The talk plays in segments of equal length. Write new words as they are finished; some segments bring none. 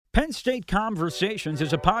Penn State Conversations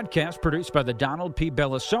is a podcast produced by the Donald P.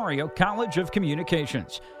 Bellisario College of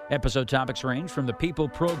Communications. Episode topics range from the people,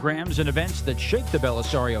 programs, and events that shape the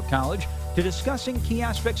Bellisario College to discussing key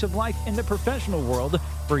aspects of life in the professional world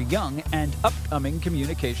for young and upcoming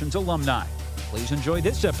communications alumni. Please enjoy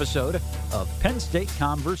this episode of Penn State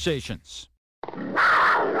Conversations.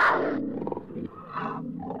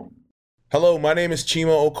 Hello, my name is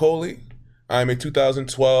Chima Okoli. I'm a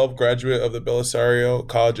 2012 graduate of the Bellisario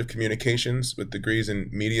College of Communications with degrees in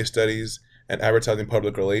Media Studies and Advertising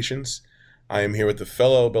Public Relations. I am here with the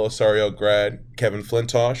fellow Bellisario grad, Kevin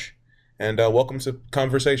Flintosh, and welcome to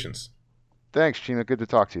Conversations. Thanks, Chima. Good to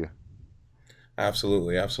talk to you.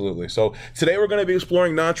 Absolutely, absolutely. So today we're going to be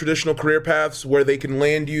exploring non-traditional career paths where they can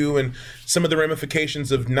land you and some of the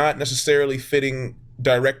ramifications of not necessarily fitting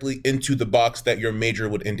directly into the box that your major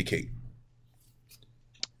would indicate.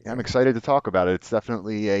 I'm excited to talk about it. It's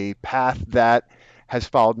definitely a path that has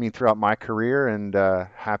followed me throughout my career, and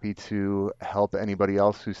happy to help anybody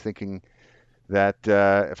else who's thinking that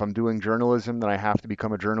if I'm doing journalism, then I have to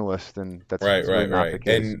become a journalist, and that's right. the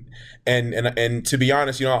case. And to be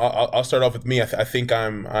honest, I'll start off with me. I think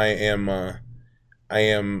I am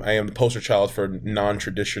the poster child for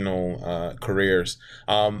non-traditional careers.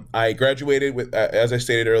 I graduated with, as I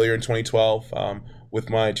stated earlier, in 2012. With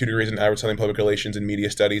my 2 degrees in Advertising Public Relations and Media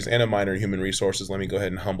Studies and a minor in Human Resources. Let me go ahead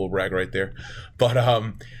and humble brag right there. But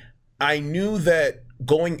I knew that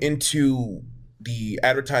going into the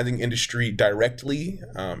advertising industry directly,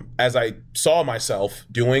 as I saw myself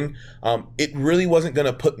doing, it really wasn't going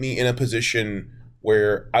to put me in a position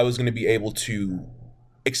where I was going to be able to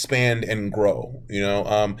expand and grow.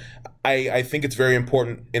 I think it's very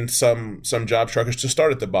important in some job structures to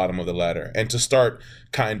start at the bottom of the ladder and to start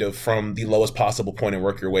kind of from the lowest possible point and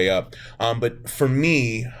work your way up. But for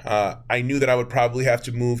me, I knew that I would probably have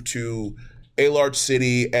to move to a large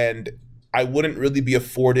city, and I wouldn't really be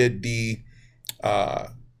afforded the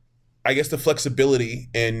flexibility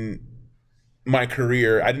in my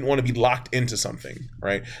career. I didn't want to be locked into something,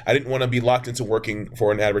 right? I didn't want to be locked into working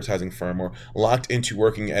for an advertising firm or locked into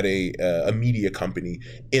working at a media company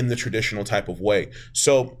in the traditional type of way.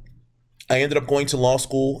 So I ended up going to law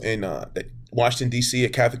school in Washington, D.C.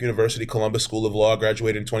 at Catholic University, Columbus School of Law,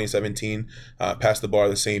 graduated in 2017, passed the bar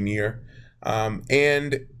the same year.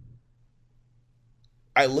 And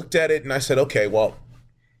I looked at it and I said, okay, well,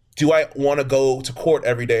 do I want to go to court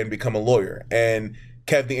every day and become a lawyer? And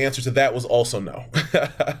Kev, the answer to that was also no.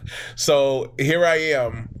 So here I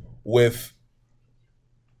am with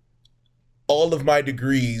all of my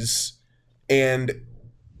degrees and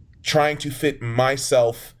trying to fit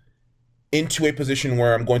myself into a position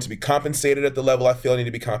where I'm going to be compensated at the level I feel I need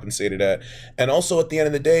to be compensated at. And also at the end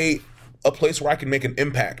of the day, a place where I can make an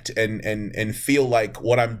impact and feel like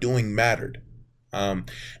what I'm doing mattered.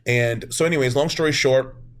 And so anyways, long story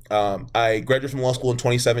short, I graduated from law school in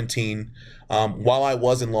 2017. While I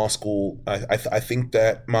was in law school, I think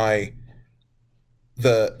that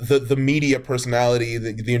the media personality,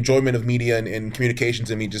 the enjoyment of media and communications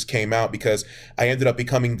in me just came out because I ended up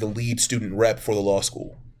becoming the lead student rep for the law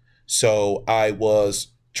school. So I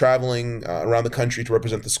was traveling around the country to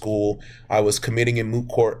represent the school. I was competing in moot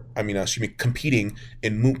court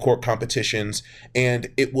competitions, and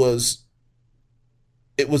it was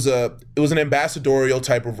an ambassadorial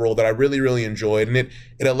type of role that I really, really enjoyed. And it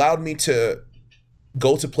allowed me to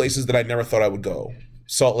go to places that I never thought I would go.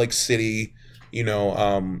 Salt Lake City,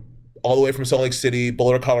 all the way from Salt Lake City,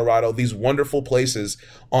 Boulder, Colorado, these wonderful places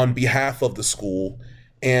on behalf of the school.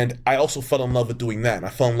 And I also fell in love with doing that. And I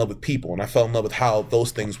fell in love with people, and I fell in love with how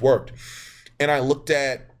those things worked. And I looked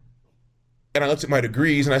at my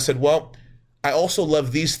degrees and I said, well, I also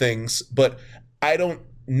love these things, but I don't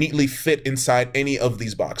neatly fit inside any of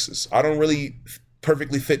these boxes. I don't really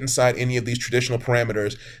perfectly fit inside any of these traditional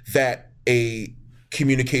parameters that a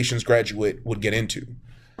communications graduate would get into.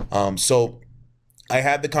 So I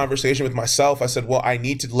had the conversation with myself. I said, well, I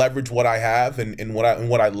need to leverage what I have and what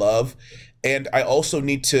I love. And I also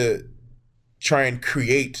need to try and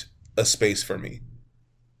create a space for me.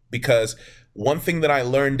 Because one thing that I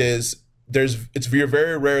learned is you're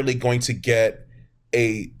very rarely going to get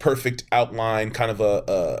a perfect outline, kind of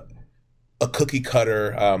a cookie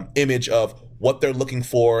cutter image of what they're looking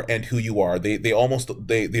for and who you are. They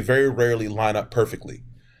very rarely line up perfectly.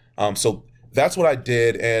 So that's what I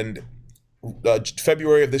did. And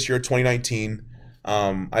February of this year, 2019,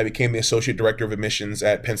 I became the associate director of admissions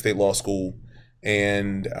at Penn State Law School,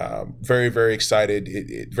 and very, very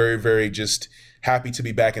excited. Very, very just happy to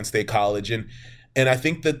be back in State College. And I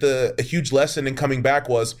think that a huge lesson in coming back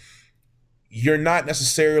was you're not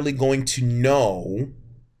necessarily going to know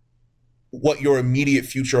what your immediate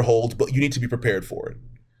future holds, but you need to be prepared for it.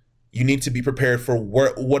 You need to be prepared for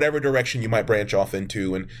whatever direction you might branch off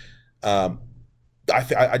into. And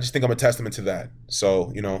I just think I'm a testament to that.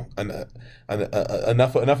 So,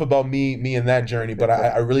 enough about me and that journey. But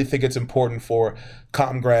I really think it's important for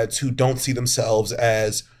comm grads who don't see themselves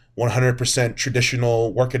as 100%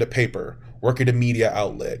 traditional, work at a paper, work at a media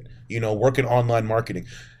outlet, work in online marketing.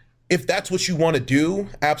 If that's what you want to do,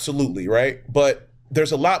 absolutely, right? But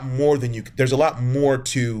there's a lot more there's a lot more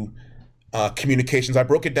to communications. I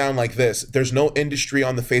broke it down like this. There's no industry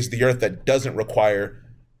on the face of the earth that doesn't require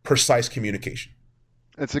precise communication.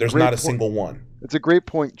 There's not a single one. It's a great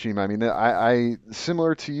point, Chima. I mean, I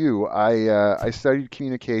similar to you, I studied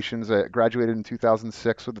communications. I graduated in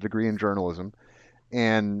 2006 with a degree in journalism.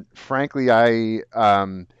 And frankly, I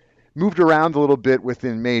moved around a little bit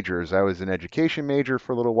within majors. I was an education major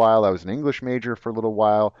for a little while. I was an English major for a little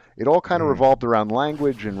while. It all kind of revolved around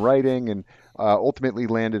language and writing, and ultimately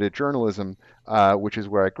landed at journalism, which is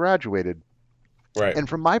where I graduated. Right. And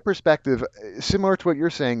from my perspective, similar to what you're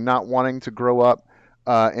saying, not wanting to grow up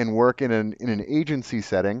and work in an agency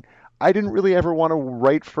setting, I didn't really ever want to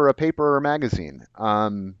write for a paper or a magazine.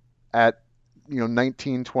 At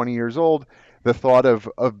 19, 20 years old, the thought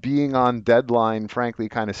of being on deadline, frankly,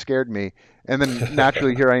 kind of scared me. And then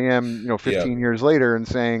naturally, here I am, 15 years later, and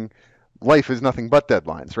saying, life is nothing but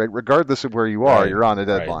deadlines, right? Regardless of where you are, you're on a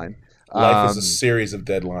deadline. Right. Life is a series of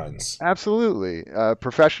deadlines. Absolutely,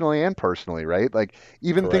 professionally and personally, right? Like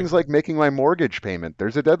even things like making my mortgage payment,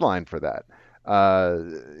 there's a deadline for that.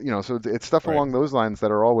 So it's stuff along those lines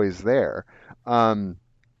that are always there. I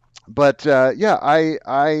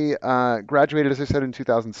graduated, as I said, in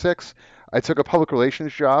 2006. I took a public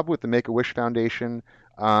relations job with the Make-A-Wish Foundation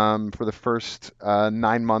for the first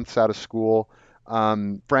 9 months out of school.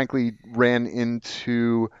 Frankly, ran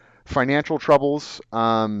into financial troubles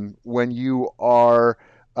when you are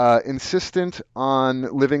insistent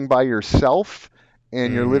on living by yourself,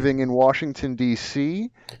 and you're living in Washington, D.C.,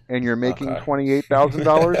 and you're making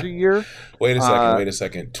 $28,000 a year. Wait a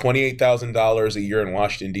second. $28,000 a year in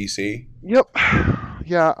Washington, D.C.? Yep.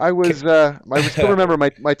 Yeah, I still remember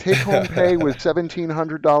my take-home pay was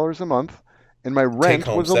 $1,700 a month, and my rent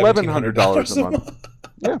was $1,100 a month.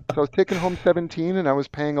 Yeah, so I was taking home 17, and I was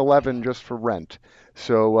paying 11 just for rent.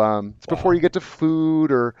 So it's before you get to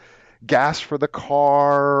food or gas for the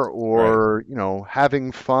car or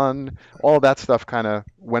having fun. All that stuff kind of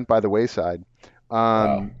went by the wayside.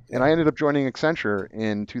 And I ended up joining Accenture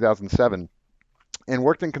in 2007 and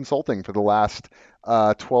worked in consulting for the last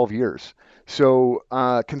 12 years. So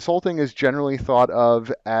consulting is generally thought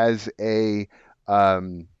of as a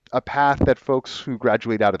path that folks who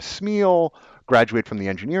graduate out of SMEAL, graduate from the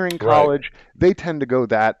engineering college, they tend to go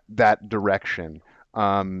that direction.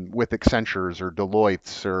 With Accentures or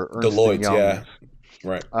Deloitte's or Ernst & Young's,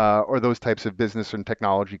 or those types of business and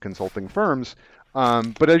technology consulting firms.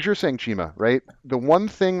 But as you're saying, Chima, right? The one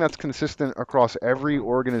thing that's consistent across every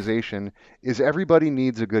organization is everybody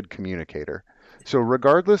needs a good communicator. So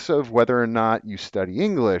regardless of whether or not you study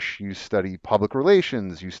English, you study public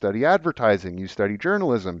relations, you study advertising, you study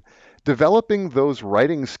journalism, developing those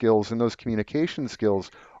writing skills and those communication skills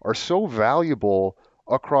are so valuable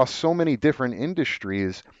across so many different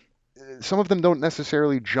industries. Some of them don't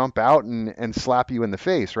necessarily jump out and slap you in the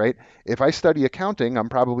face, right? If I study accounting, I'm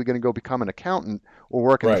probably going to go become an accountant or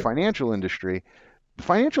work in the financial industry. The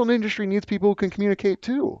financial industry needs people who can communicate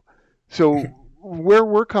too. So where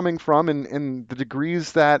we're coming from and the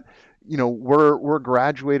degrees that we're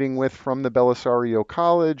graduating with from the Belisario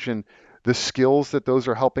College and the skills that those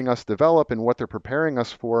are helping us develop and what they're preparing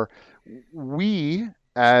us for, we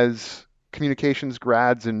as communications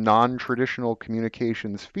grads in non-traditional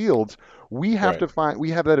communications fields, we have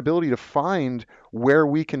that ability to find where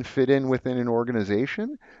we can fit in within an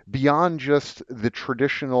organization beyond just the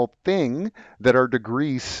traditional thing that our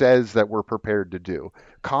degree says that we're prepared to do.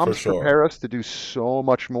 Comms prepare us to do so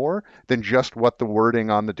much more than just what the wording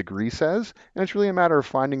on the degree says, and it's really a matter of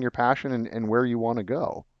finding your passion and where you want to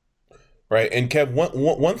go. Right. And Kev,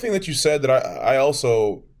 one thing that you said that I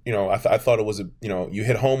also I thought it was you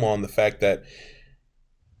hit home on the fact that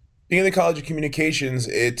being in the College of Communications,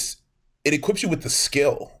 it equips you with the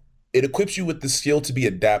skill. It equips you with the skill to be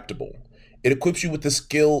adaptable. It equips you with the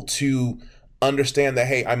skill to understand that,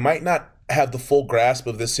 hey, I might not have the full grasp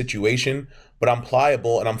of this situation, but I'm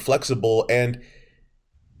pliable and I'm flexible and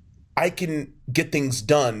I can get things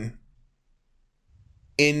done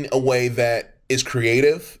in a way that is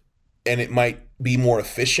creative and it might be more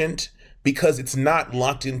efficient, because it's not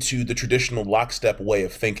locked into the traditional lockstep way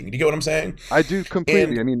of thinking. Do you get what I'm saying? I do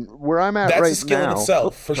completely. And I mean, where I'm at right now. That's a skill in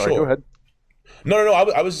itself, for sure. Go ahead. No.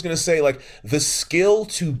 I was just gonna say, like, the skill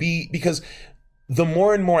to be, because the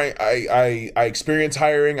more and more I experience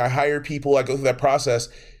hiring, I hire people, I go through that process.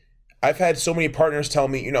 I've had so many partners tell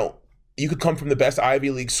me, you could come from the best Ivy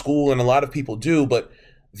League school, and a lot of people do, but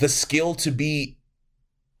the skill to be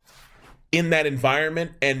in that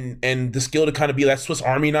environment and the skill to kind of be that Swiss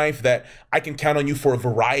Army knife that I can count on you for a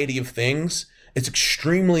variety of things, it's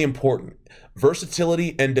extremely important.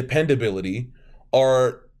 Versatility and dependability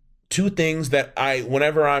are two things that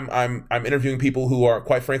whenever I'm interviewing people who are,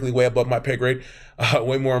 quite frankly, way above my pay grade,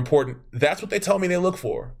 way more important, that's what they tell me they look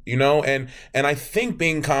for, and I think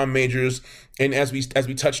being comm majors, and as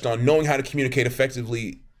we touched on, knowing how to communicate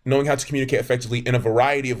effectively in a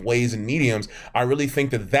variety of ways and mediums, I really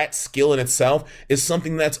think that skill in itself is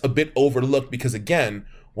something that's a bit overlooked, because, again,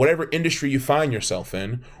 whatever industry you find yourself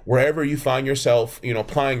in, wherever you find yourself,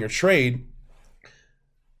 applying your trade,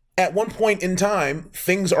 at one point in time,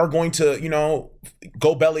 things are going to,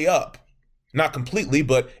 go belly up. Not completely,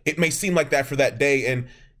 but it may seem like that for that day, and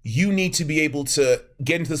you need to be able to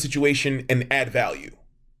get into the situation and add value,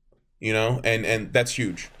 and that's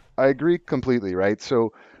huge. I agree completely, right?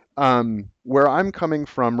 So where I'm coming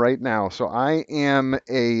from right now, so I am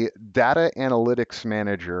a data analytics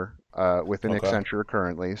manager within Accenture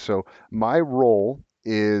currently. So my role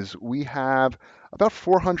is, we have about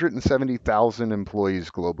 470,000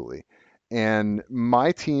 employees globally. And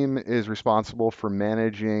my team is responsible for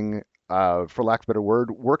managing, for lack of a better word,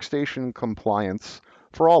 workstation compliance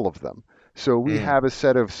for all of them. So we have a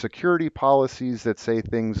set of security policies that say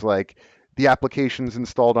things like, the applications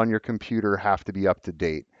installed on your computer have to be up to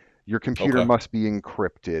date. Your computer must be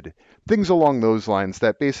encrypted. Things along those lines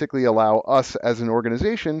that basically allow us as an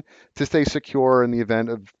organization to stay secure in the event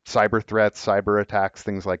of cyber threats, cyber attacks,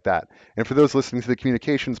 things like that. And for those listening to the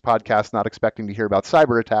communications podcast not expecting to hear about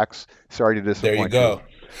cyber attacks, sorry to disappoint you. There you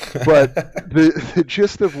go. But the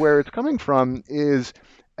gist of where it's coming from is,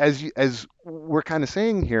 as we're kind of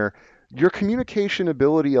saying here, your communication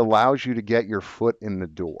ability allows you to get your foot in the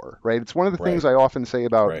door, right? It's one of the things I often say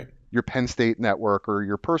about your Penn State network or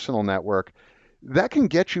your personal network. That can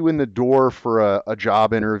get you in the door for a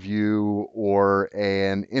job interview or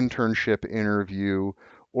an internship interview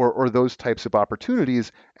or those types of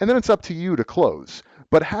opportunities, and then it's up to you to close.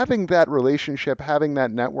 But having that relationship, having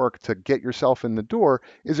that network to get yourself in the door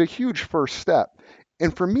is a huge first step.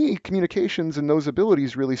 And for me, communications and those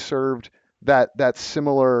abilities really served that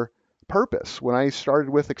similar purpose. When I started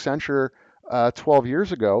with Accenture 12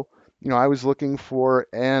 years ago, I was looking for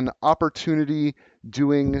an opportunity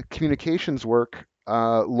doing communications work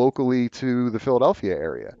locally to the Philadelphia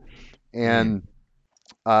area. And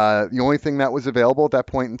the only thing that was available at that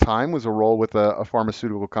point in time was a role with a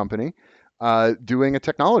pharmaceutical company doing a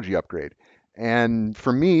technology upgrade. And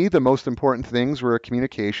for me, the most important things were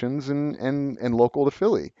communications and local to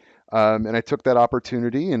Philly. And I took that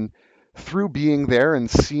opportunity, and through being there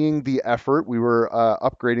and seeing the effort, we were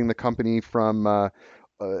upgrading the company from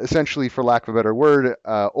essentially, for lack of a better word,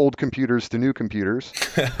 old computers to new computers.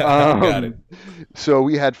 Got it. So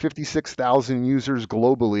we had 56,000 users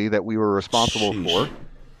globally that we were responsible for.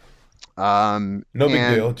 No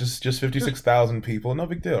big deal. Just 56,000 people. No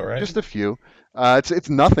big deal, right? Just a few. It's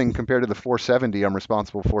nothing compared to the 470 I'm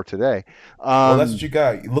responsible for today. Well, that's what you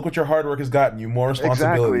got. Look what your hard work has gotten you, more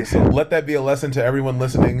responsibility. Exactly. So let that be a lesson to everyone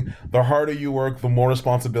listening. The harder you work, the more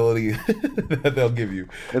responsibility that they'll give you.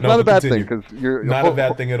 It's not a bad thing, because you're not a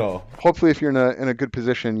bad thing at all. Hopefully, if you're in a good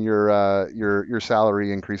position, your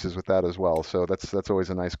salary increases with that as well. So that's always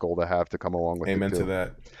a nice goal to have to come along with. Amen to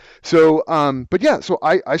that. So, but yeah, so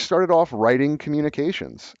I started off writing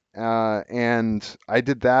communications, and I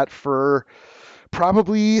did that for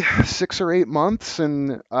probably 6 or 8 months,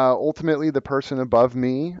 and ultimately the person above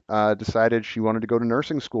me decided she wanted to go to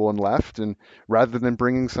nursing school and left. And rather than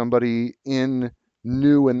bringing somebody in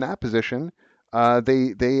new in that position,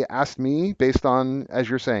 they asked me, based on, as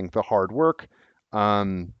you're saying, the hard work,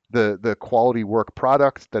 the quality work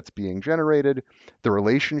product that's being generated, the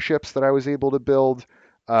relationships that I was able to build.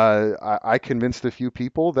 I convinced a few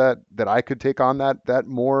people that I could take on that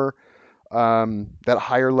more that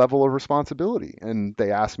higher level of responsibility, and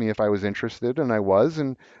they asked me if I was interested, and I was,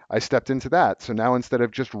 and I stepped into that. So now, instead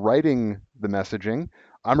of just writing the messaging,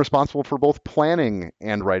 I'm responsible for both planning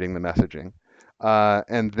and writing the messaging.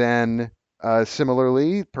 And then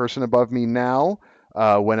similarly, person above me now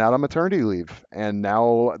went out on maternity leave, and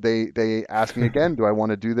now they ask me again, do I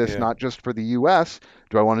want to do this not just for the US?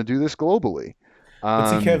 Do I want to do this globally? But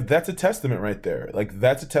see, Kev, that's a testament right there. Like,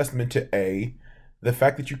 that's a testament to the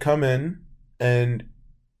fact that you come in and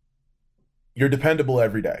you're dependable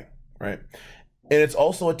every day, right? And it's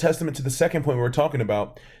also a testament to the second point we were talking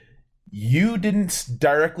about. you didn't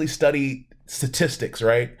directly study statistics,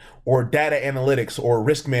 right? Or data analytics or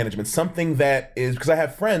risk management, something that is, because I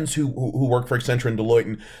have friends who work for Accenture and Deloitte,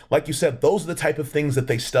 and like you said, those are the type of things that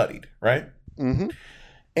they studied, right? Mm-hmm.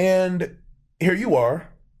 And here you are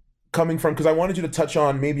coming from, because I wanted you to touch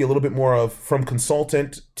on maybe a little bit more of from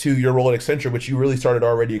consultant to your role at Accenture, which you really started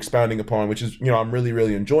already expounding upon, which is, I'm really,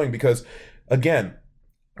 really enjoying, because again,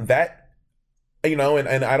 that, and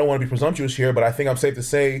I don't want to be presumptuous here, but I think I'm safe to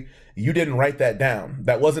say you didn't write that down.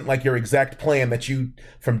 That wasn't like your exact plan that you,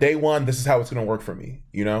 from day one, this is how it's going to work for me,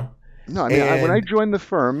 No, I mean, when I joined the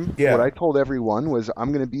firm, Yeah. what I told everyone was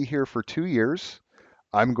I'm going to be here for 2 years.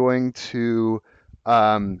 I'm going to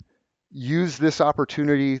um, use this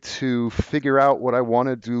opportunity to figure out what I want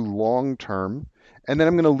to do long term, and then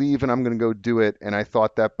I'm going to leave and I'm going to go do it. And I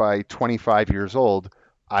thought that by 25 years old,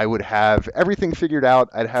 I would have everything figured out.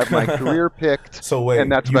 I'd have my career picked, So wait,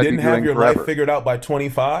 and that's you what I'd be didn't have doing your forever. life figured out by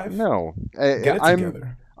 25? No, Get it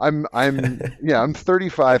together. I'm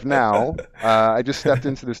 35 now. I just stepped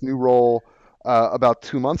into this new role about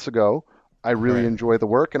 2 months ago. I really Right. enjoy the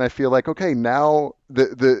work, and I feel like okay, now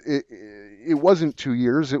it wasn't 2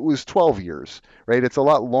 years, it was 12 years, right? It's a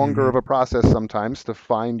lot longer of Mm-hmm. a process sometimes to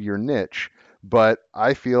find your niche, but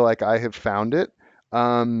I feel like I have found it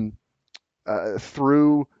um,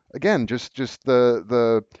 through again just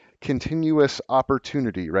the continuous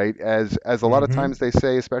opportunity, right? As a lot of Mm-hmm. times they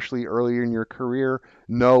say, especially earlier in your career,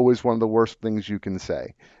 no is one of the worst things you can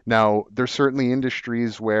say. Now, there's certainly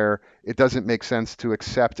industries where it doesn't make sense to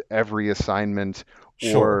accept every assignment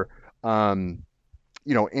Sure.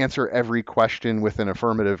 or answer every question with an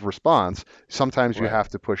affirmative response. Sometimes you Right. have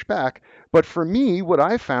to push back. But for me, what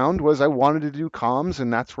I found was I wanted to do comms,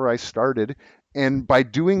 and that's where I started. And by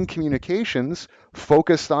doing communications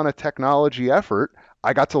focused on a technology effort,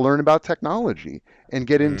 I got to learn about technology and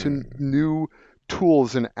get into Mm. new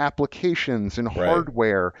tools and applications and Right.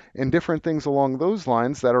 hardware and different things along those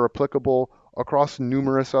lines that are applicable across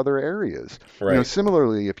numerous other areas. Right.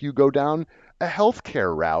 Similarly, if you go down a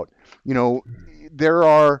healthcare route, you know, there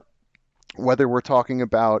are, whether we're talking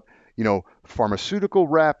about, pharmaceutical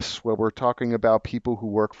reps, where we're talking about people who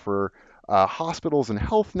work for hospitals and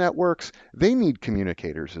health networks, they need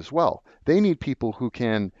communicators as well. They need people who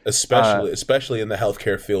can, uh, Especially in the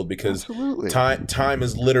healthcare field, because absolutely. time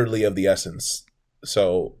is literally of the essence.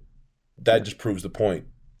 So that Yeah. just proves the point.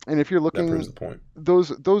 And if you're That proves looking, the point.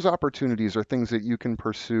 those opportunities are things that you can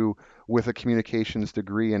pursue with a communications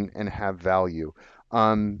degree and have value.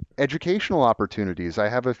 Educational opportunities. I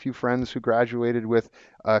have a few friends who graduated with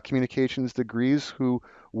communications degrees who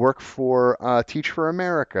work for Teach for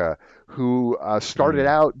America, who started Mm.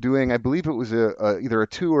 out doing, I believe it was either a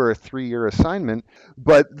 2 or a 3 year assignment,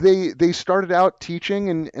 but they started out teaching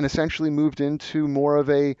and essentially moved into more of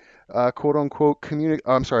a quote unquote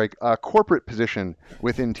corporate position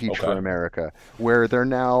within Teach for Okay. America, where they're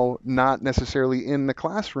now not necessarily in the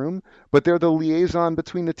classroom, but they're the liaison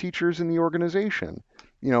between the teachers and the organization.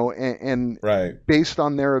 And Right. based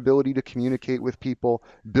on their ability to communicate with people,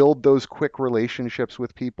 build those quick relationships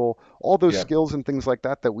with people, all those Yep. skills and things like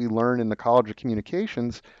that that we learn in the College of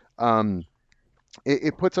Communications, um,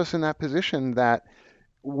 it puts us in that position that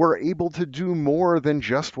we're able to do more than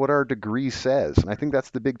just what our degree says. And I think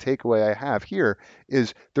that's the big takeaway I have here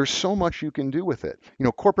is there's so much you can do with it.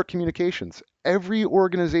 Corporate communications, every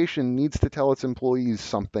organization needs to tell its employees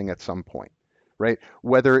something at some point, right?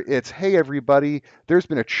 Whether it's, hey, everybody, there's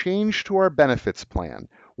been a change to our benefits plan.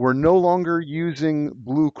 We're no longer using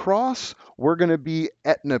Blue Cross. We're going to be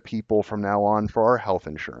Aetna people from now on for our health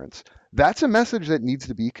insurance. That's a message that needs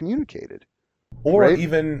to be communicated, Or right?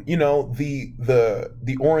 even,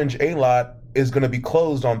 the orange A lot is going to be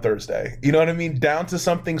closed on Thursday. You know what I mean? Down to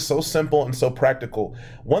something so simple and so practical.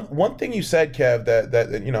 One thing you said, Kev,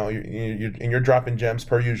 that you're dropping gems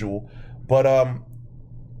per usual, but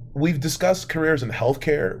we've discussed careers in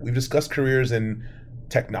healthcare, we've discussed careers in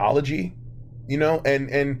technology,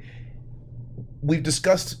 and we've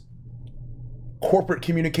discussed corporate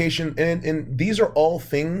communication, and these are all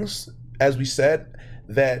things, as we said,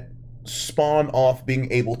 that spawn off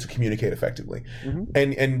being able to communicate effectively. hmm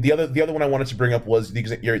And the other one I wanted to bring up was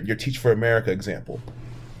your Teach for America example.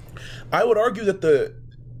 I would argue that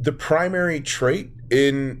the primary trait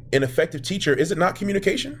in an effective teacher, is it not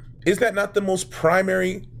communication? Is that not the most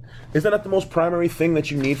primary? Is that not the most primary thing that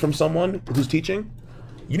you need from someone who's teaching?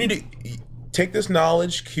 You need to take this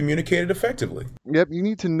knowledge, communicate it effectively. Yep, you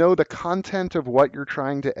need to know the content of what you're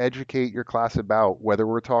trying to educate your class about, whether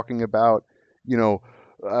we're talking about, you know,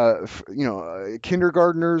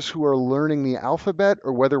 kindergartners who are learning the alphabet,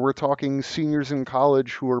 or whether we're talking seniors in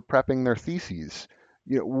college who are prepping their theses.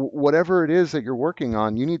 whatever it is that you're working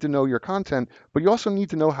on, you need to know your content, but you also need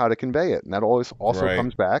to know how to convey it. And that always also Right.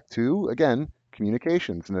 comes back to, again,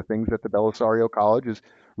 communications and the things that the Belisario College is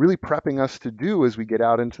really prepping us to do as we get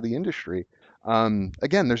out into the industry.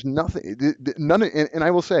 Again, there's nothing, none, and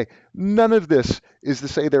I will say, none of this is to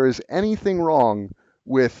say there is anything wrong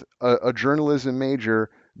with a journalism major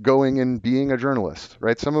going and being a journalist,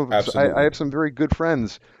 right? I Absolutely. have some very good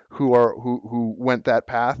friends who went that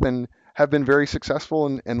path and have been very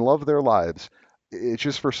successful and love their lives. It's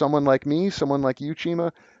just for someone like me, someone like you,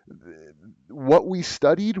 Chima, what we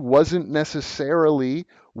studied wasn't necessarily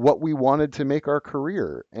what we wanted to make our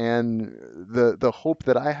career. And the hope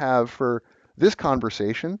that I have for this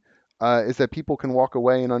conversation is that people can walk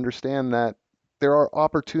away and understand that there are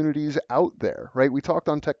opportunities out there, right? We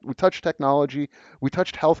touched technology, we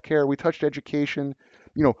touched healthcare, we touched education,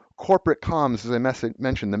 corporate comms, as I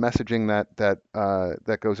mentioned, the messaging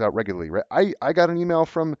that goes out regularly, right? I got an email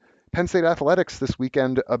from Penn State Athletics this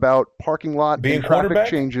weekend about parking lot and Being traffic quarterback?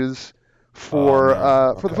 changes Oh man. for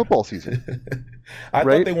the Okay. football season, I thought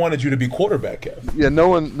right? they wanted you to be quarterback, Kev. Yeah, no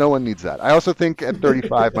one needs that. I also think at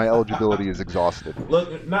 35, my eligibility is exhausted.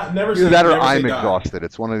 Look, not never Either say that or never say I'm die. exhausted.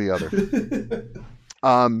 It's one or the other.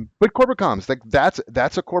 But corporate comms, like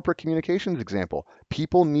that's a corporate communications example.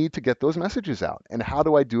 People need to get those messages out. And how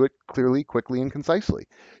do I do it clearly, quickly, and concisely?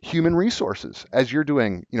 Human resources, as you're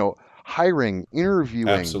doing, hiring, interviewing,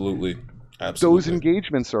 Absolutely. those Absolutely.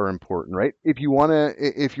 engagements are important, right? If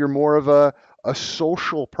you're more of a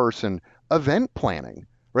social person, event planning,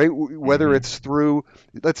 right? Whether Hmm. it's through,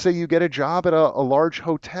 let's say you get a job at a large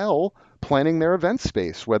hotel planning their event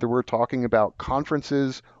space, whether we're talking about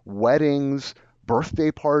conferences, weddings,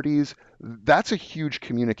 birthday parties, that's a huge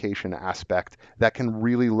communication aspect that can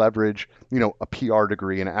really leverage, a PR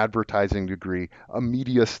degree, an advertising degree, a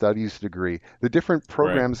media studies degree, the different Right.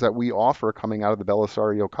 programs that we offer coming out of the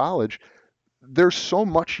Belisario College. There's so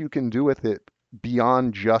much you can do with it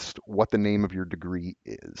beyond just what the name of your degree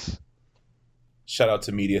is. Shout out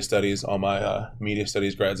to media studies, all my media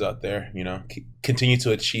studies grads out there. Continue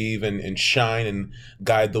to achieve and shine and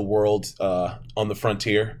guide the world on the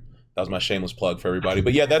frontier. That was my shameless plug for everybody.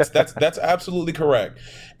 But yeah, that's absolutely correct.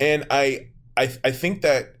 And I think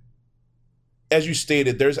that, as you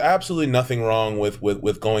stated, there's absolutely nothing wrong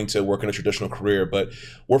with going to work in a traditional career, but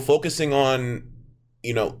we're focusing on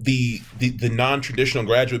the non-traditional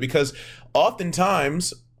graduate, because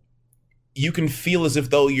oftentimes you can feel as if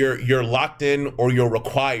though you're locked in or you're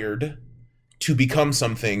required to become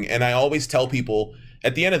something. And I always tell people,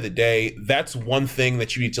 at the end of the day, that's one thing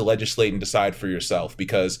that you need to legislate and decide for yourself.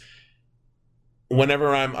 Because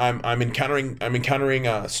whenever I'm encountering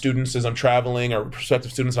students as I'm traveling, or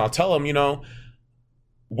prospective students, and I'll tell them,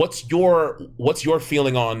 what's your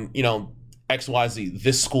feeling on XYZ,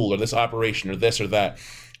 this school or this operation or this or that.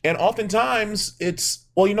 And oftentimes it's,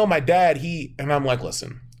 well, my dad, and I'm like,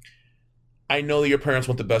 listen, I know that your parents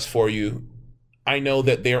want the best for you. I know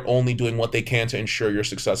that they're only doing what they can to ensure you're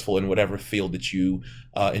successful in whatever field that you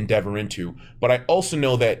endeavor into. But I also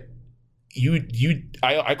know that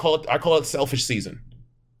I call it selfish season,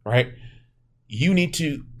 right? You need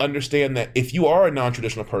to understand that if you are a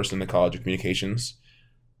non-traditional person in the College of Communications,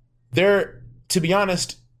 to be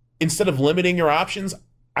honest, instead of limiting your options,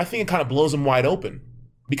 I think it kind of blows them wide open.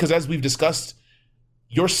 Because as we've discussed,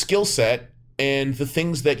 your skill set and the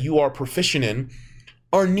things that you are proficient in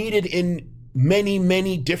are needed in many,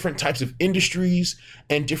 many different types of industries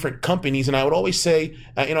and different companies. And I would always say,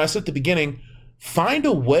 I said at the beginning, find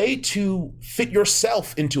a way to fit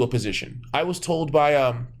yourself into a position. I was told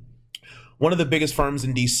by one of the biggest firms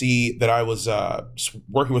in DC that I was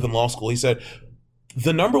working with in law school, he said,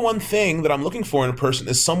 the number one thing that I'm looking for in a person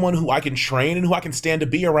is someone who I can train and who I can stand to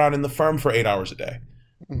be around in the firm for 8 hours a day.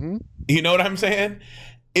 Mm-hmm. You know what I'm saying?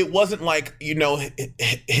 It wasn't like,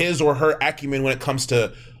 his or her acumen when it comes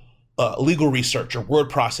to legal research or word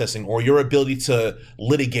processing or your ability to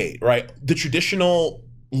litigate, right? The traditional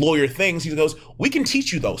lawyer things, he goes, we can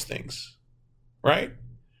teach you those things, right?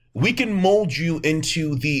 We can mold you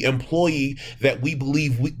into the employee that we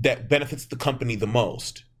believe that benefits the company the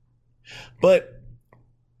most. But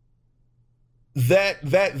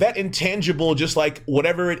that intangible, just like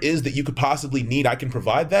whatever it is that you could possibly need, I can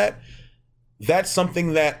provide that. That's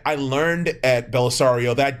something that I learned at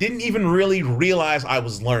Belisario that I didn't even really realize I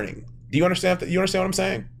was learning. Do you understand? You understand what I'm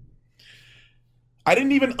saying? I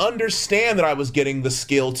didn't even understand that I was getting the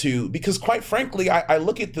skill to, because quite frankly, I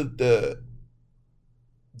look at the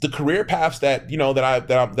career paths that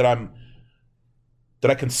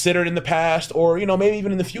I considered in the past, or maybe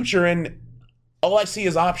even in the future, and all I see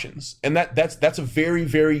is options, and that's a very,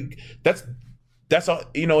 very, that's a,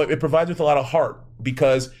 it provides me with a lot of heart,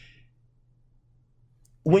 because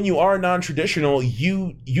when you are non-traditional,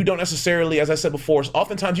 you don't necessarily, as I said before,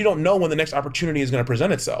 oftentimes you don't know when the next opportunity is going to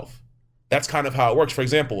present itself. That's kind of how it works. For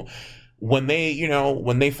example, when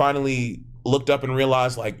they finally looked up and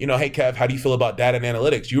realized, like, hey, Kev, how do you feel about data and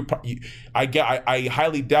analytics? I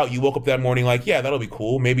highly doubt you woke up that morning like, yeah, that'll be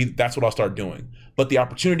cool. Maybe that's what I'll start doing. But the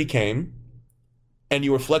opportunity came, and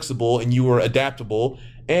you were flexible and you were adaptable,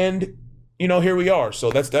 and here we are. So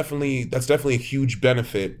that's definitely a huge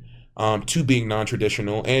benefit to being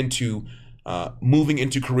non-traditional and to moving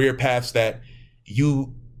into career paths that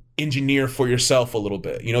you engineer for yourself a little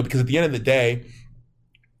bit. Because at the end of the day,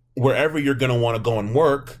 wherever you're going to want to go and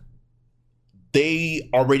work, they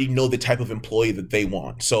already know the type of employee that they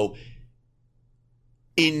want. So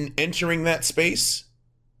in entering that space,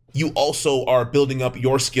 you also are building up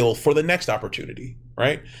your skill for the next opportunity,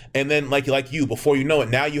 right? And then like you, before you know it,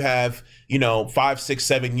 now you have, 5, 6,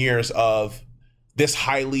 7 years of this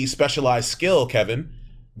highly specialized skill, Kevin,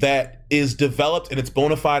 that is developed and it's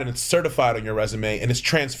bona fide and it's certified on your resume and it's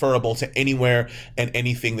transferable to anywhere and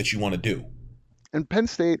anything that you want to do. And Penn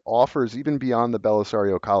State offers, even beyond the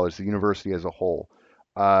Belisario College, the university as a whole.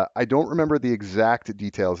 I don't remember the exact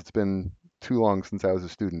details. It's been too long since I was a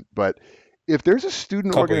student. But if there's a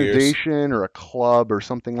student organization or a club or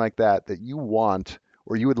something like that that you want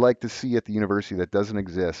or you would like to see at the university that doesn't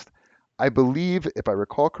exist, I believe, if I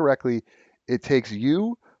recall correctly, it takes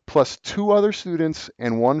you plus 2 other students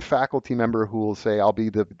and 1 faculty member who will say, I'll be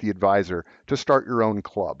the advisor, to start your own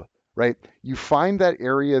club. Right? You find that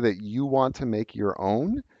area that you want to make your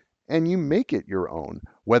own and you make it your own,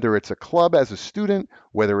 whether it's a club as a student,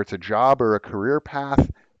 whether it's a job or a career path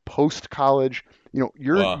post college.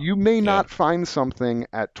 You may not find something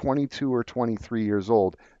at 22 or 23 years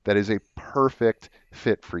old that is a perfect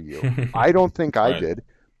fit for you. I don't think I did.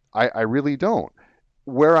 I really don't.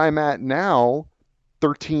 Where I'm at now,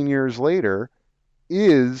 13 years later,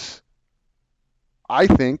 is, I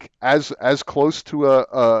think, as close to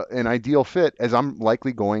an ideal fit as I'm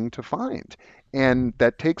likely going to find. And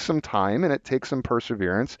that takes some time, and it takes some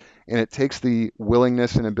perseverance, and it takes the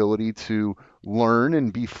willingness and ability to learn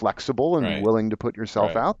and be flexible and willing to put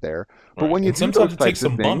yourself out there. But when you do sometimes those it takes types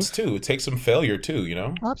of some things, bumps too. It takes some failure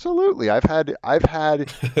too. Absolutely. I've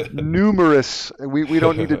had numerous. We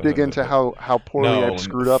don't need to dig into how poorly I've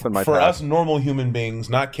screwed up in my for past. us normal human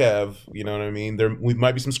beings, not Kev. You know what I mean? We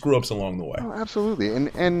might be some screw ups along the way. Oh, absolutely.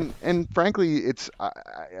 And frankly, it's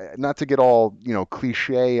not to get all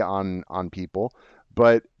cliche on people,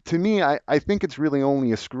 but to me, I think it's really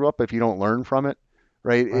only a screw up if you don't learn from it.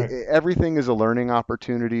 Right? Everything is a learning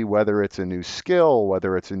opportunity, whether it's a new skill,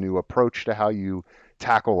 whether it's a new approach to how you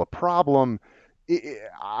tackle a problem.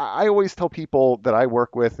 I always tell people that I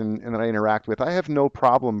work with and that I interact with, I have no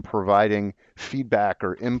problem providing feedback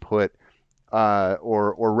or input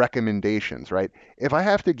or recommendations, right? If I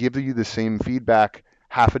have to give you the same feedback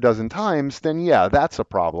half a dozen times, then yeah, that's a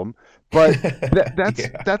problem. But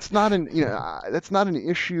that's not an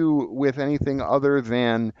issue with anything other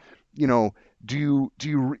than, do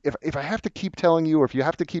you if I have to keep telling you, or if you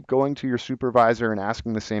have to keep going to your supervisor and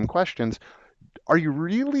asking the same questions, are you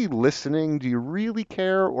really listening? Do you really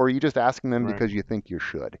care, or are you just asking them because you think you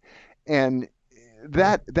should? And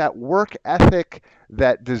that work ethic,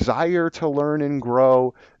 that desire to learn and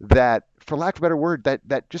grow, that, for lack of a better word,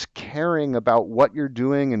 that just caring about what you're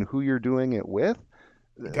doing and who you're doing it with,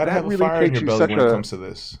 you gotta have a fire in your belly when it comes to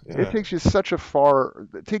this. It takes you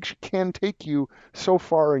can take you so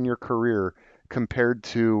far in your career compared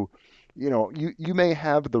to, you may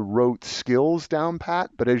have the rote skills down pat,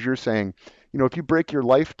 but as you're saying, if you break your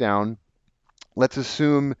life down, let's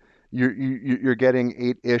assume you're getting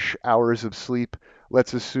 8-ish hours of sleep.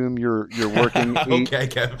 Let's assume you're working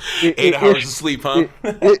 8 hours of sleep, huh?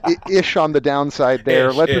 Ish on the downside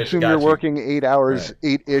there. Let's assume you're working 8 hours,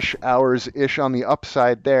 8-ish hours ish on the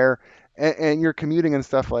upside there, and you're commuting and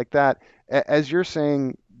stuff like that. As you're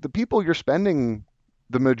saying, the people you're spending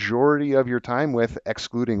the majority of your time with,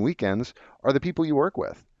 excluding weekends, are the people you work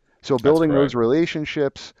with. So building those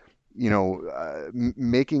relationships,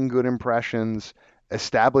 making good impressions,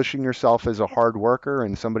 establishing yourself as a hard worker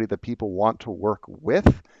and somebody that people want to work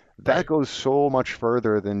with, that goes so much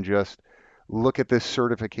further than just look at this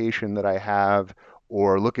certification that I have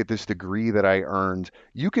or look at this degree that I earned.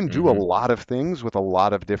 You can do a lot of things with a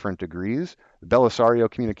lot of different degrees. The Belisario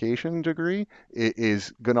communication degree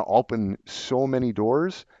is going to open so many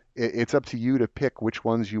doors. It's up to you to pick which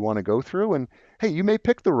ones you want to go through. And hey, you may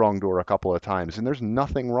pick the wrong door a couple of times, and there's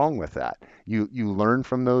nothing wrong with that. You learn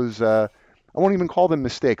from those I won't even call them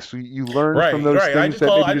mistakes. You learn from Right, those right. things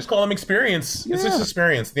I just call them experience. It's just Yeah.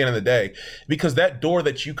 experience at the end of the day. Because that door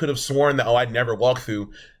that you could have sworn that, oh, I'd never walk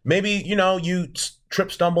through, maybe, you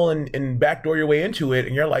trip, stumble, and backdoor your way into it,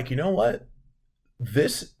 and you're like, you know what?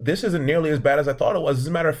 This isn't nearly as bad as I thought it was. As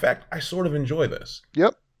a matter of fact, I sort of enjoy this.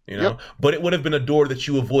 Yep. Yep. But it would have been a door that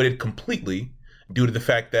you avoided completely due to the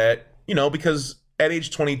fact that, because at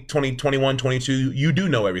age 20, 21, 22, you do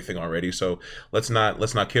know everything already. So let's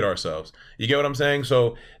not kid ourselves. You get what I'm saying?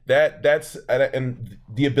 So that's and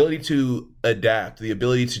the ability to adapt, the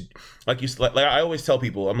ability to, like I always tell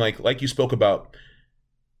people, I'm like you spoke about,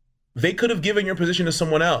 they could have given your position to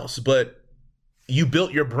someone else, but you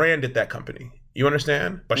built your brand at that company. You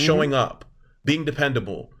understand? By showing up, being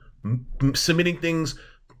dependable, submitting things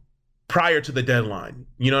prior to the deadline.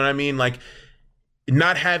 You know what I mean? Like,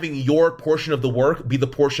 not having your portion of the work be the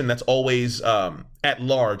portion that's always at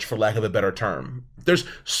large, for lack of a better term. There's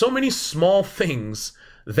so many small things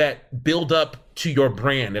that build up to your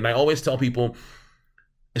brand. And I always tell people,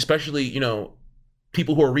 especially,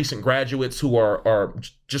 people who are recent graduates who are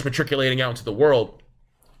just matriculating out into the world,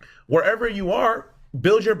 wherever you are,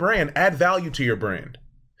 build your brand, add value to your brand.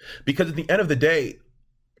 Because at the end of the day,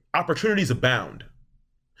 opportunities abound.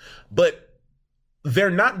 But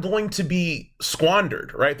they're not going to be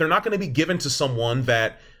squandered, right? They're not going to be given to someone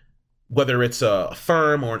that, whether it's a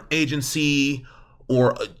firm or an agency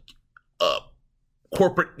or a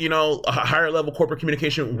corporate, a higher level corporate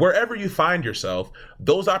communication, wherever you find yourself,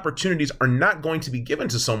 those opportunities are not going to be given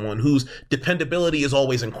to someone whose dependability is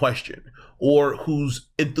always in question, or whose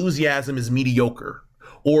enthusiasm is mediocre,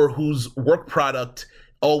 or whose work product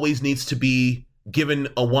always needs to be given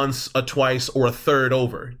a once, a twice, or a third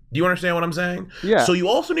over. Do you understand what I'm saying? Yeah. So you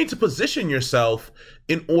also need to position yourself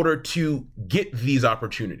in order to get these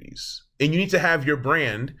opportunities. And you need to have your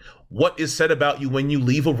brand, what is said about you when you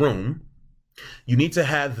leave a room. You need to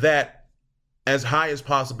have that as high as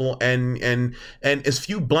possible and as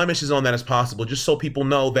few blemishes on that as possible, just so people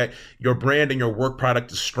know that your brand and your work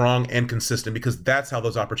product is strong and consistent, because that's how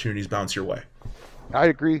those opportunities bounce your way. I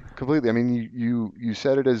agree completely. I mean, you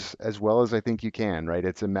said it as well as I think you can, right?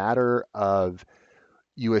 It's a matter of,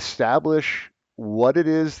 you establish what it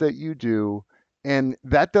is that you do, and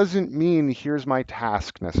that doesn't mean here's my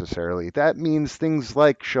task necessarily. That means things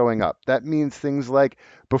like showing up. That means things like,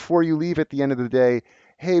 before you leave at the end of the day,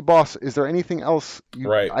 hey boss, is there anything else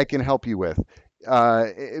Right. I can help you with?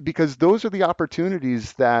 Because those are the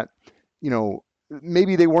opportunities that,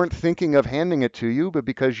 maybe they weren't thinking of handing it to you, but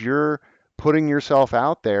because you're putting yourself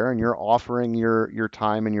out there and you're offering your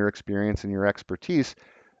time and your experience and your expertise,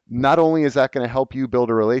 not only is that going to help you build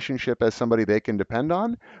a relationship as somebody they can depend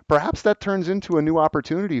on, perhaps that turns into a new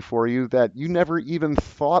opportunity for you that you never even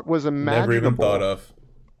thought was imaginable. Never even thought of.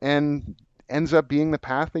 And ends up being the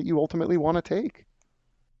path that you ultimately want to take.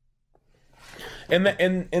 And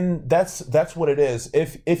that's what it is.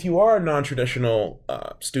 If you are a non-traditional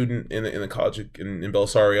student in the college in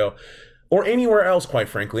Belisario, or anywhere else, quite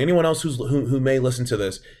frankly, anyone else who may listen to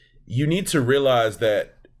this, you need to realize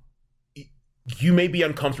that you may be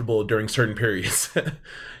uncomfortable during certain periods.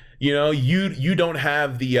 You don't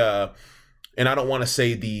have the and I don't want to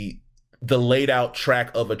say the laid out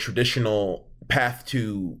track of a traditional path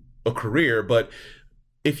to a career, but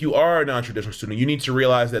if you are a non-traditional student, you need to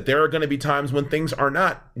realize that there are going to be times when things are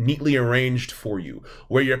not neatly arranged for you,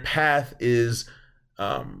 where your path is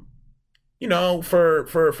for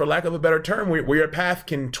lack of a better term, where your path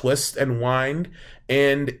can twist and wind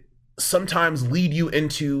and sometimes lead you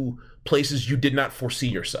into places you did not foresee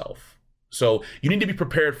yourself. So you need to be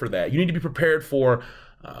prepared for that. You need to be prepared for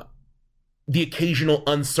the occasional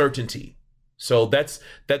uncertainty. So that's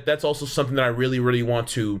also something that I really, really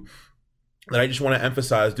that I just want to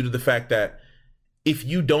emphasize, due to the fact that if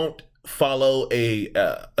you don't follow a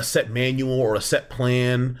set manual or a set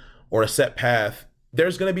plan or a set path,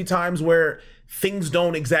 there's going to be times where things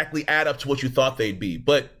don't exactly add up to what you thought they'd be.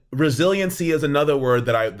 But resiliency is another word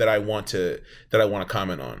that I want to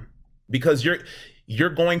comment on, because you're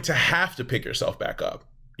going to have to pick yourself back up.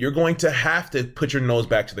 You're going to have to put your nose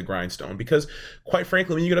back to the grindstone, because quite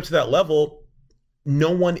frankly, when you get up to that level,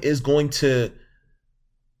 no one is going to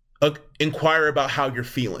inquire about how you're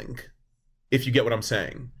feeling, if you get what I'm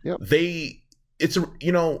saying. Yep.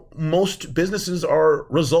 Most businesses are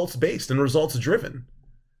results based and results driven,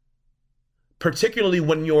 particularly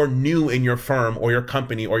when you're new in your firm or your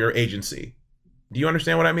company or your agency. Do you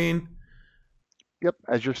understand what I mean? Yep.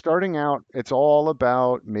 As you're starting out, it's all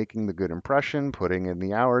about making the good impression, putting in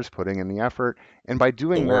the hours, putting in the effort. And by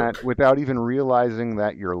doing that, without even realizing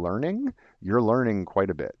that you're learning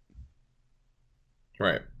quite a bit.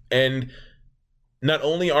 Right. And not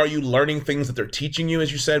only are you learning things that they're teaching you,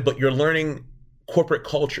 as you said, but you're learning corporate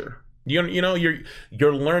culture.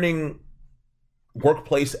 You're learning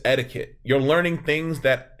workplace etiquette. You're learning things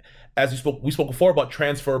that, as we spoke before about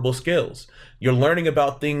transferable skills. You're learning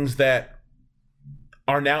about things that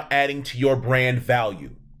are now adding to your brand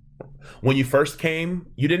value. When you first came,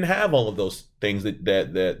 you didn't have all of those things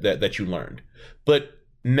that you learned, but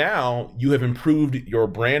now you have improved your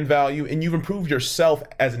brand value and you've improved yourself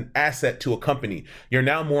as an asset to a company. You're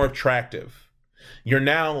now more attractive. You're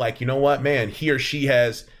now like, you know what, man, he or she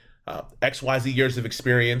has XYZ years of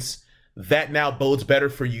experience. That now bodes better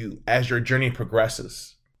for you as your journey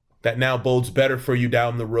progresses. That now bodes better for you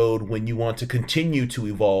down the road when you want to continue to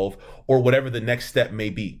evolve or whatever the next step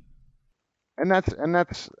may be. And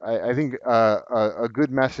that's I think a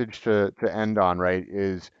good message to end on, right?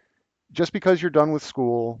 Is just because you're done with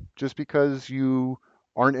school, just because you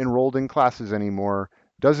aren't enrolled in classes anymore,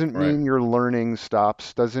 doesn't mean your learning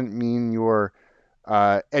stops, doesn't mean your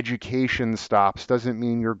education stops, doesn't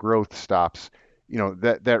mean your growth stops.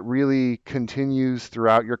 That really continues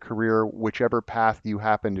throughout your career, whichever path you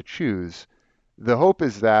happen to choose. The hope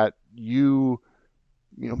is that you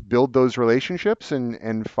build those relationships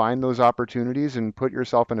and find those opportunities and put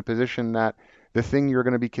yourself in a position that the thing you're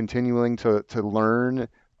going to be continuing to learn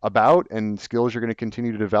about and skills you're going to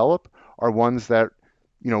continue to develop are ones that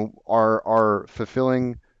are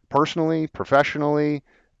fulfilling personally, professionally,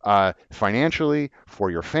 financially, for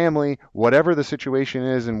your family, whatever the situation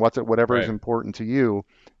is and whatever is important to you.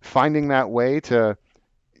 Finding that way to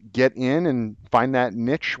get in and find that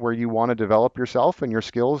niche where you want to develop yourself and your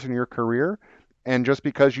skills and your career. And just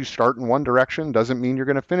because you start in one direction doesn't mean you're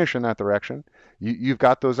going to finish in that direction. You've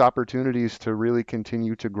got those opportunities to really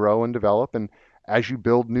continue to grow and develop. And as you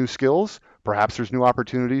build new skills, perhaps there's new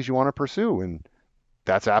opportunities you want to pursue. And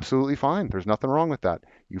that's absolutely fine. There's nothing wrong with that.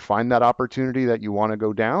 You find that opportunity that you want to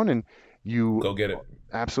go down and you go get it.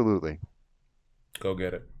 Absolutely. Go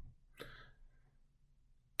get it.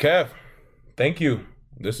 Kev, thank you.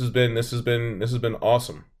 This has been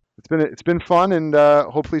awesome. It's been fun, and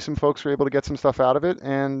hopefully some folks are able to get some stuff out of it,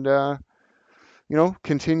 and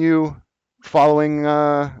continue following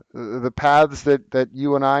the paths that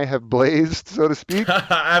you and I have blazed, so to speak.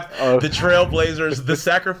 The trailblazers, the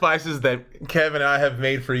sacrifices that Kev and I have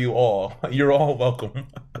made for you all. You're all welcome.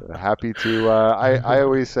 Happy to. I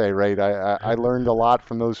always say, right, I learned a lot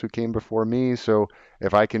from those who came before me, so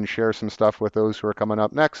if I can share some stuff with those who are coming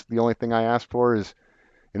up next, the only thing I ask for is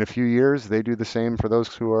in a few years, they do the same for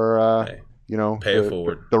those who are, pay it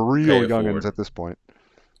forward. The real youngins at this point.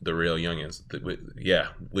 The real youngins,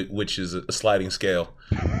 which is a sliding scale,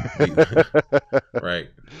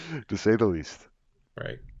 right? To say the least.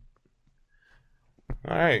 Right.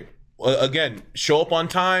 All right. Well, again, show up on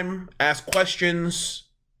time, ask questions,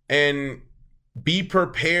 and be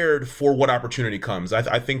prepared for what opportunity comes.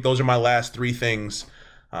 I think those are my last three things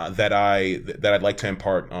that I'd like to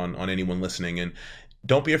impart on anyone listening. And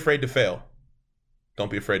don't be afraid to fail. Don't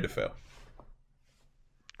be afraid to fail.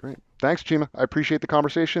 Great. Thanks, Chima. I appreciate the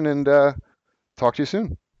conversation and talk to you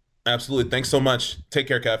soon. Absolutely. Thanks so much. Take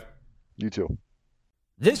care, Kev. You too.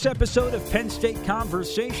 This episode of Penn State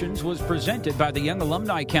Conversations was presented by the Young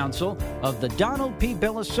Alumni Council of the Donald P.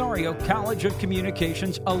 Bellisario College of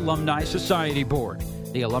Communications Alumni Society Board.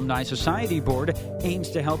 The Alumni Society Board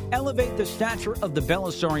aims to help elevate the stature of the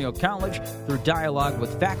Bellisario College through dialogue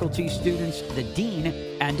with faculty, students, the dean,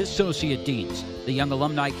 and associate deans. The Young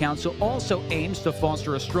Alumni Council also aims to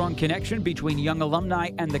foster a strong connection between young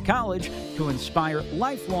alumni and the college to inspire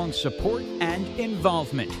lifelong support and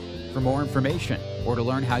involvement. For more information or to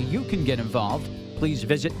learn how you can get involved, please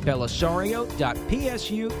visit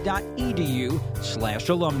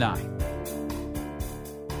bellisario.psu.edu/alumni.